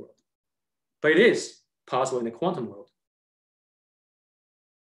classical world, but it is possible in the quantum world.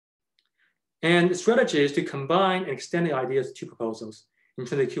 And the strategy is to combine and extend the ideas of two proposals,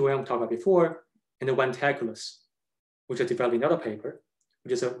 intrinsic QM we talked about before, and the one calculus, which I developed in another paper,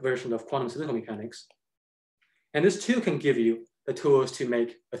 which is a version of quantum statistical mechanics. And this too can give you the tools to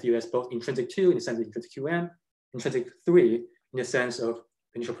make a theory that's both intrinsic 2 in the sense of intrinsic QM, intrinsic 3 in the sense of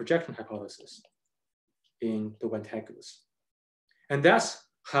initial projection hypothesis in the one calculus. And that's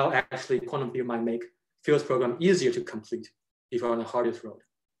how actually quantum theory might make Field's program easier to complete if you're on the hardest road.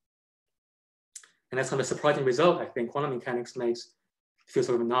 And that's kind of a surprising result. I think quantum mechanics makes Field's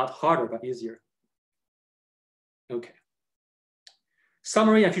program not harder, but easier. Okay.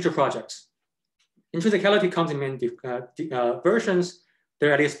 Summary and future projects. Intrinsicality comes in many versions. There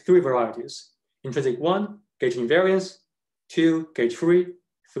are at least 3 varieties. Intrinsic 1, gauge invariance. 2, gauge free.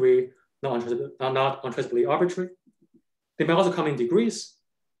 3, not untraceably arbitrary. They may also come in degrees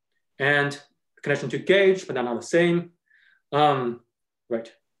and connection to gauge, but they're not the same.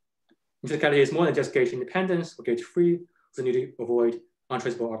 Right. Intrinsicality is more than just gauge independence or gauge free, so you need to avoid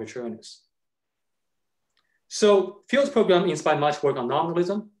untraceable arbitrariness. So Field's program inspired much work on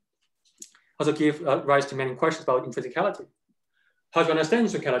nominalism, also give rise to many questions about intrinsicality. How to understand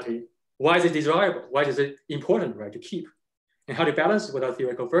intrinsicality? Why is it desirable? Why is it important, right, to keep? And how to balance it with our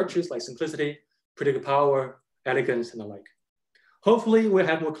theoretical virtues like simplicity, predictive power, elegance, and the like. Hopefully we'll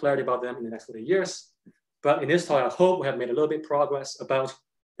have more clarity about them in the next 40 years. But in this talk, I hope we have made a little bit progress about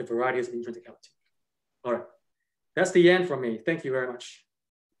the varieties of intrinsicality. All right, that's the end from me. Thank you very much.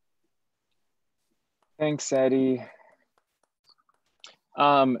 Thanks, Eddy.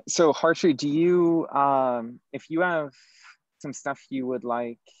 So Hartree, do you, if you have some stuff you would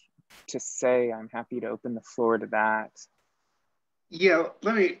like to say, I'm happy to open the floor to that. Yeah,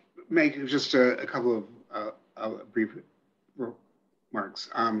 let me make just a couple of brief remarks.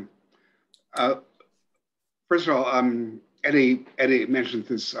 First of all, Eddy mentioned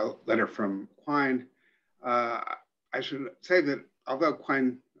this letter from Quine. I should say that although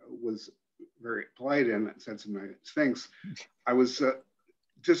Quine was very polite and said some nice things, I was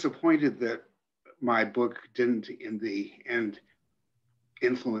disappointed that my book didn't in the end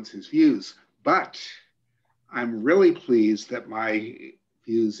influence his views, but I'm really pleased that my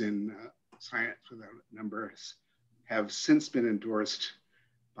views in Science Without Numbers have since been endorsed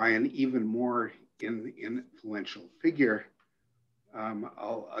by an even more influential figure.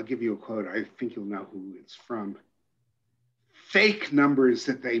 I'll give you a quote. I think you'll know who it's from. Fake numbers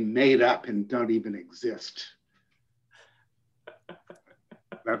that they made up and don't even exist.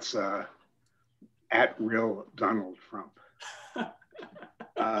 That's at real Donald Trump.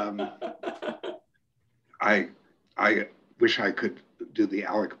 I wish I could do the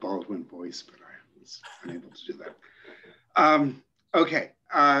Alec Baldwin voice, but I was unable to do that. Okay,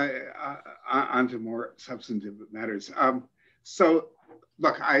 on to more substantive matters. So,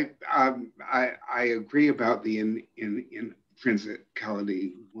 look, I agree about the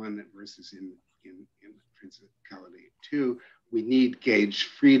intrinsicality 1 versus intrinsicality 2. We need gauge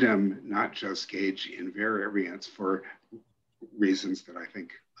freedom, not just gauge invariance, for reasons that I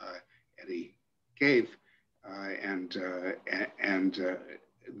think Eddy gave, and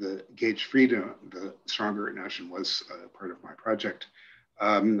the gauge freedom, the stronger notion, was part of my project.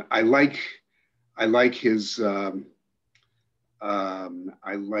 I like his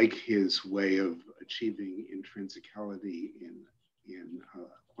way of achieving intrinsicality in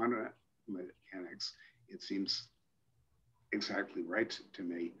quantum mechanics. It seems exactly right to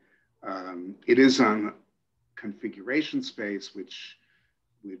me. It is on configuration space, which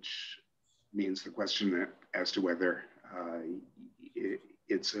means the question as to whether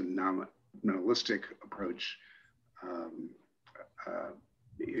it's a nominalistic approach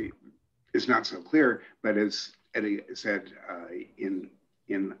is not so clear. But as Eddy said,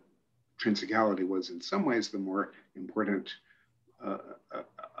 intrinsicality was in some ways the more important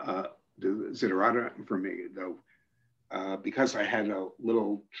desiderata for me, though. Because I had a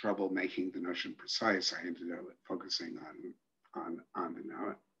little trouble making the notion precise, I ended up focusing on the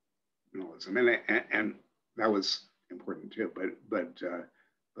nominalism, and that was important too.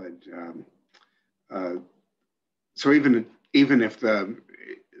 So even if the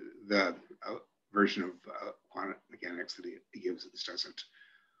version of quantum mechanics that he gives us doesn't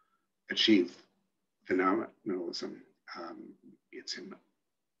achieve the nominalism, it's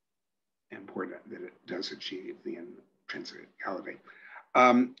important that it does achieve the intrinsicality.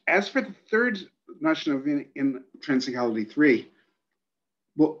 As for the third notion of intrinsicality 3,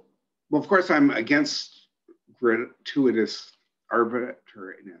 well, of course, I'm against gratuitous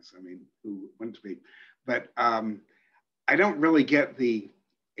arbitrariness. I mean, who wouldn't be? But I don't really get the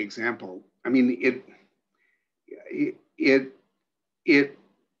example. I mean, it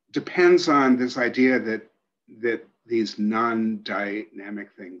depends on this idea that these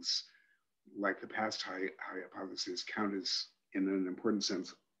non-dynamic things, like the past hypothesis, count as, in an important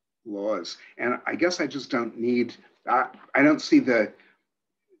sense, laws. And I guess I just don't need, I don't see the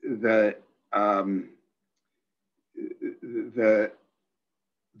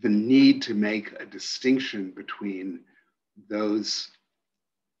need to make a distinction between those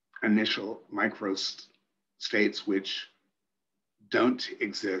initial micro states which don't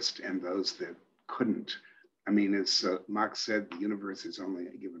exist and those that couldn't. I mean, as Mach said, the universe is only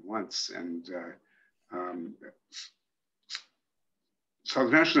given once, and so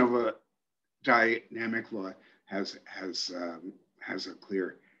the notion of a dynamic law has a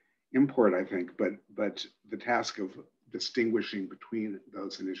clear import, I think, but the task of distinguishing between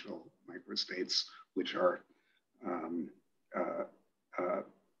those initial microstates, which are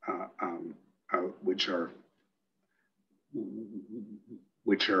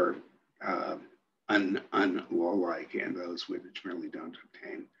unlaw-like, and those which merely don't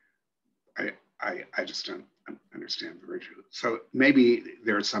obtain, I just don't understand the virtue. So maybe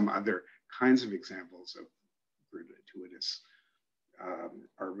there are some other kinds of examples of gratuitous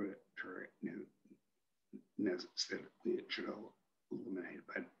arbitrariness that we should eliminate,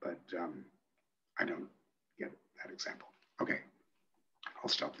 but I don't get that example. Okay, I'll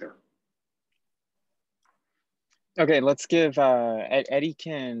stop there. Okay, let's give, Eddy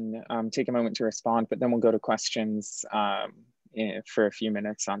can take a moment to respond, but then we'll go to questions for a few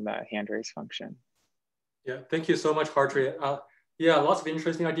minutes on the hand raise function. Yeah, thank you so much, Hartree. Yeah, lots of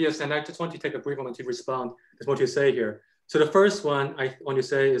interesting ideas, and I just want to take a brief moment to respond to what you say here. So the first one I want to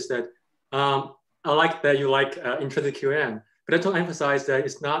say is that I like that you like intrinsic QN, but I want to emphasize that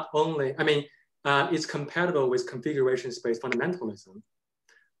it's not only, I mean, it's compatible with configuration space fundamentalism,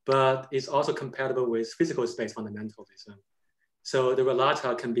 but it's also compatible with physical space fundamentalism. So the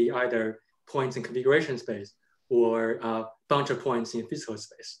relata can be either points in configuration space or a bunch of points in physical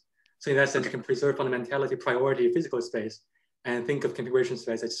space. So in that sense, you can preserve fundamentality, priority, physical space, and think of configuration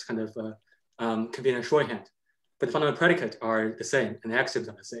space as kind of convenient shorthand. But the fundamental predicates are the same, and the axioms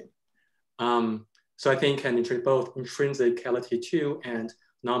are the same. So I think can treat both intrinsicality 2 and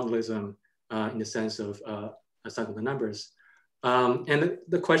nominalism in the sense of sum of the numbers. And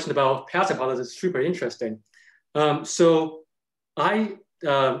the question about passive hypothesis is super interesting. So I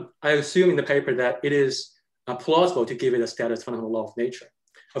assume in the paper that it is plausible to give it a status fundamental law of nature.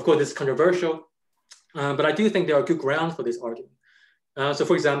 Of course, it's controversial, but I do think there are good grounds for this argument. So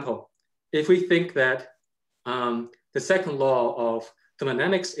for example, if we think that the second law of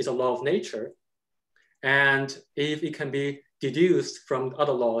thermodynamics is a law of nature, and if it can be deduced from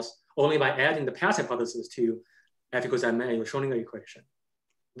other laws only by adding the path hypothesis to F equals ma or Schrodinger equation,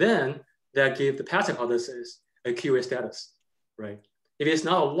 then that gives the path hypothesis a QA status, right? If it's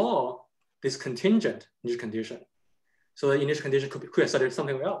not a law, it's contingent initial condition. So the initial condition could have studied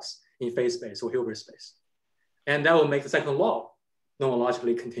something else in phase space or Hilbert space. And that will make the second law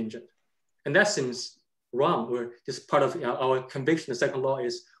nomologically contingent. And that seems wrong, or just part of our conviction. The second law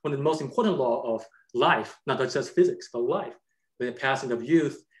is one of the most important law of life, not just physics, but life. The passing of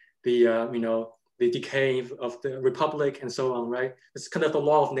youth, the the decay of the republic, and so on, right? It's kind of the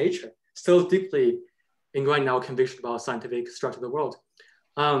law of nature, so deeply ingrained in our conviction about scientific structure of the world.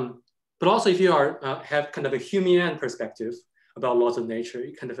 But also, if you have kind of a Humean perspective about laws of nature,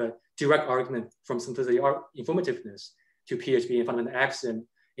 kind of a direct argument from simplicity or informativeness to PHB and fundamental axiom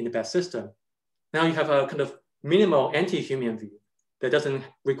in the best system, now you have a kind of minimal anti-Humean view that doesn't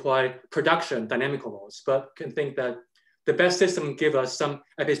require production dynamical laws, but can think that the best system give us some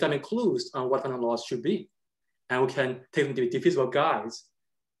epistemic clues on what fundamental laws should be, and we can take them to be defeasible guides.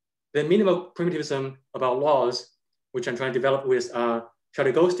 The minimal primitivism about laws, which I'm trying to develop with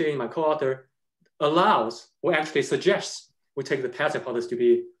Charlie Goldstein, my co-author, allows or actually suggests we take the path hypothesis to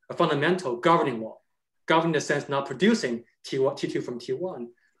be a fundamental governing law, governing in the sense not producing T2 from T1,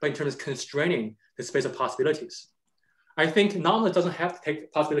 but in terms of constraining the space of possibilities. I think nominalism doesn't have to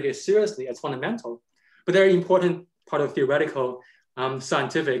take possibilities seriously as fundamental, but they're an important part of theoretical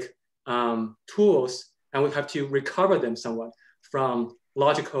scientific tools, and we have to recover them somewhat from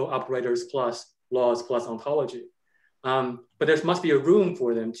logical operators plus laws plus ontology. But there must be a room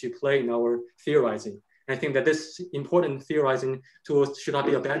for them to play in our theorizing. And I think that this important theorizing tools should not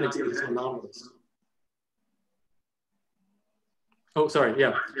be abandoned because it's anomalous. Oh, sorry,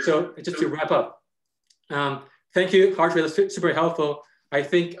 yeah. So just to wrap up, thank you, Harshville, that's super helpful. I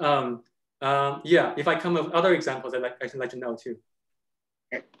think, yeah, if I come up with other examples, I can let you know too.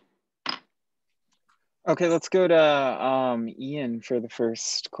 Okay, let's go to Ian for the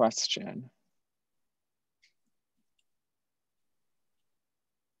first question.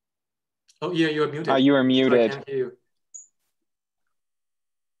 Oh, yeah, you're muted. You are muted. So I can't hear you.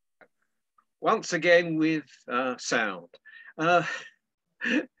 Once again with sound.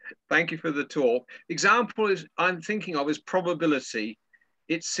 Thank you for the talk. Example I'm thinking of is probability.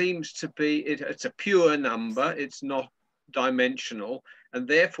 It seems to be, it's a pure number, it's not dimensional, and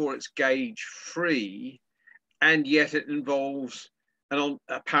therefore it's gauge free, and yet it involves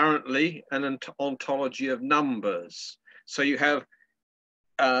apparently an ontology of numbers. So you have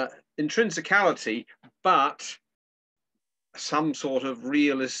intrinsicality, but some sort of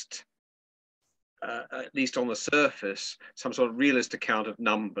realist, at least on the surface, some sort of realist account of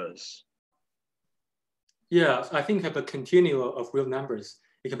numbers. Yeah, I think have a continuum of real numbers.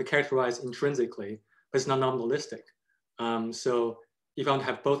 It can be characterized intrinsically, but it's not nominalistic. So if you want to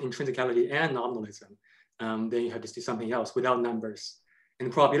have both intrinsicality and nominalism, then you have to do something else without numbers.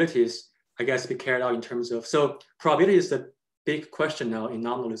 And probabilities, I guess, be carried out in terms of, so probability is the big question now in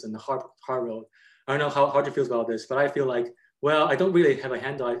nominalism, the hard road. I don't know how hard you feel about this, but I feel like, well, I don't really have a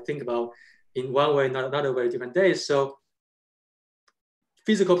handle. I think about in one way, not another way, different days. So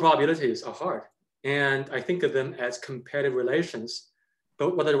physical probabilities are hard. And I think of them as comparative relations.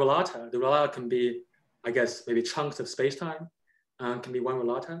 But what are the relata? The relata can be, I guess, maybe chunks of space-time, can be one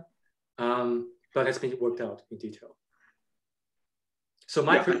relata, but it's been worked out in detail. So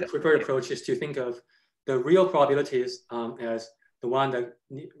my preferred approach is to think of the real probabilities as the one that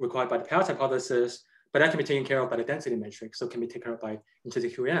required by the path hypothesis, but that can be taken care of by the density matrix, so it can be taken care of by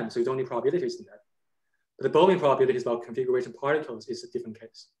intrinsic QM, so you don't need probabilities in that. But the Bowman probabilities about configuration particles is a different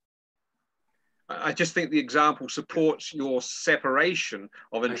case. I just think the example supports your separation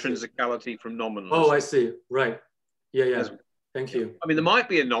of intrinsicality from nominalism. Oh, I see. Right. Yeah, yeah. Thank you. I mean, there might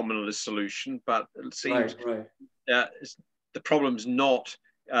be a nominalist solution, but it seems the problem's not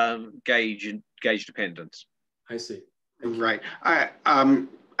gauge dependence. I see. Right. I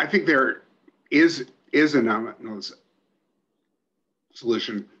think there is a nominalist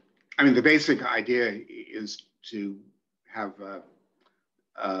solution. I mean, the basic idea is to have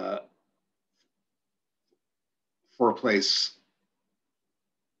a four-place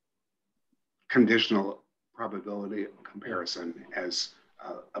conditional probability comparison as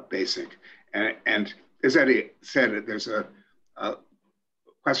a basic. And as Eddy said, there's a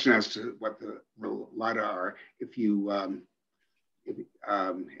question as to what the relata are. If you and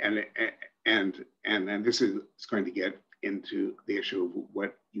this is going to get into the issue of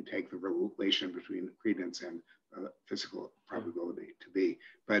what you take the relation between credence and physical probability to be,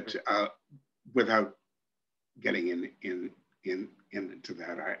 but without getting into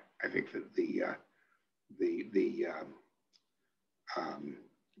that, I think that the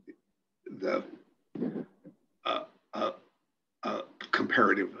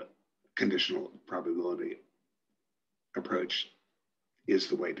comparative conditional probability approach is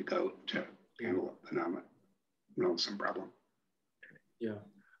the way to go to handle the nominalism problem. Yeah.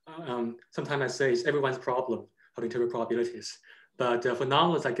 Sometimes I say it's everyone's problem how to interpret probabilities. But for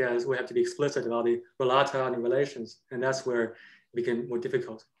nominalists, I guess we have to be explicit about the relata and the relations, and that's where it became more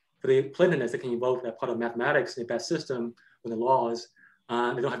difficult. For the Platonists, they can invoke that part of mathematics in a best system with the laws.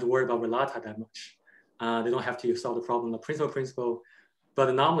 They don't have to worry about relata that much. They don't have to solve the problem of principle. But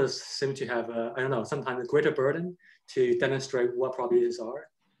the nominalists seem to have, I don't know, sometimes a greater burden to demonstrate what probabilities are.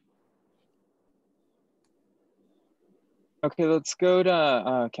 Okay, let's go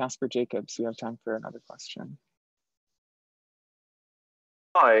to Casper Jacobs. We have time for another question.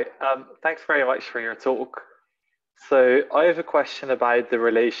 Hi, thanks very much for your talk. So I have a question about the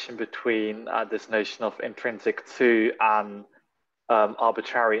relation between this notion of intrinsic to and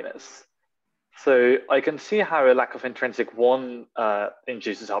arbitrariness. So I can see how a lack of intrinsic one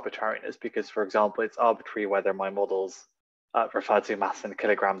induces arbitrariness because, for example, it's arbitrary whether my models refer to mass in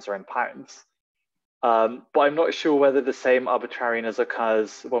kilograms or in pounds. But I'm not sure whether the same arbitrariness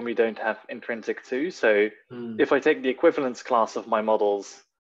occurs when we don't have intrinsic to. So if I take the equivalence class of my models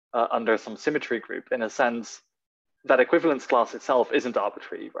under some symmetry group, in a sense, that equivalence class itself isn't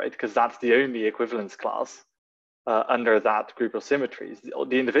arbitrary, right? Because that's the only equivalence class under that group of symmetries.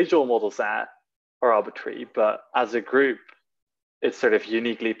 The individual models there are arbitrary, but as a group, it's sort of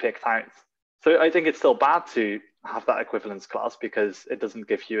uniquely picked out. So I think it's still bad to have that equivalence class because it doesn't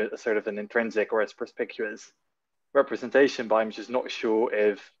give you a sort of an intrinsic or a perspicuous representation, but I'm just not sure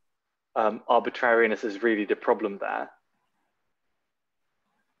if arbitrariness is really the problem there.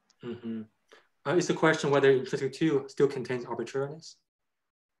 Is the question whether intrinsic to still contains arbitrariness?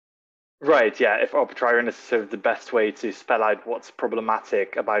 Right, yeah, if arbitrariness is sort of the best way to spell out what's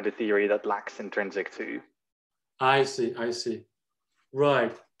problematic about a theory that lacks intrinsic to. I see.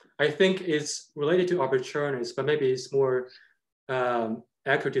 Right. I think it's related to arbitrariness, but maybe it's more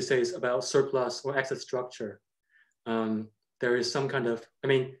accurate to say it's about surplus or excess structure. There is some kind of,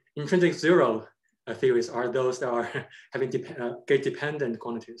 intrinsic zero theories are those that are having gate-dependent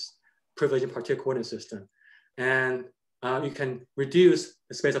quantities, privileging particular coordinate system. And you can reduce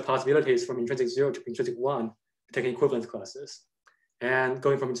the space of possibilities from intrinsic zero to intrinsic one, taking equivalence classes. And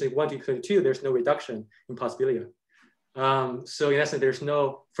going from intrinsic one to intrinsic two, there's no reduction in possibility. So in essence, there's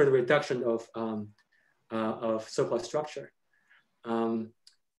no further reduction of surplus structure.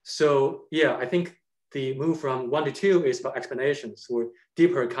 So yeah, I think the move from 1 to 2 is about explanations or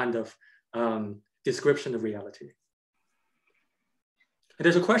deeper kind of description of reality. And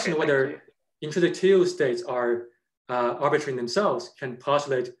there's a question whether intrinsic 2 states are arbitrary in themselves, can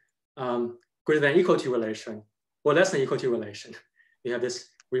postulate greater than equal to relation or less than equal to relation. You have this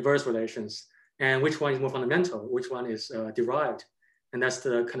reverse relations. And which one is more fundamental? Which one is derived? And that's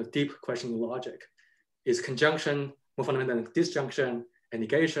the kind of deep question in logic. Is conjunction more fundamental than disjunction and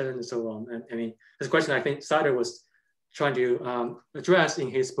negation and so on? And I mean, this question I think Sider was trying to address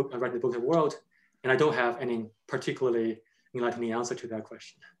in his book, Writing the Book of the World. And I don't have any particularly enlightening answer to that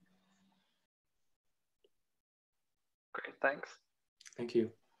question. Great, thanks. Thank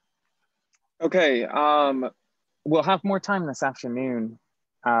you. Okay, we'll have more time this afternoon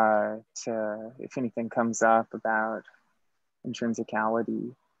if anything comes up about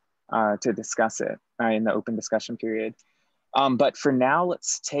intrinsicality, to discuss it in the open discussion period. But for now,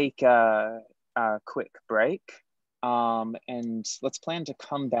 let's take a quick break and let's plan to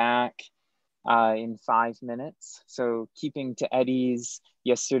come back in 5 minutes. So keeping to Eddy's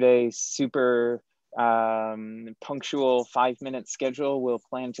yesterday's super punctual 5-minute schedule, we'll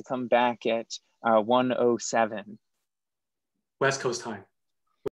plan to come back at 1:07. West Coast time.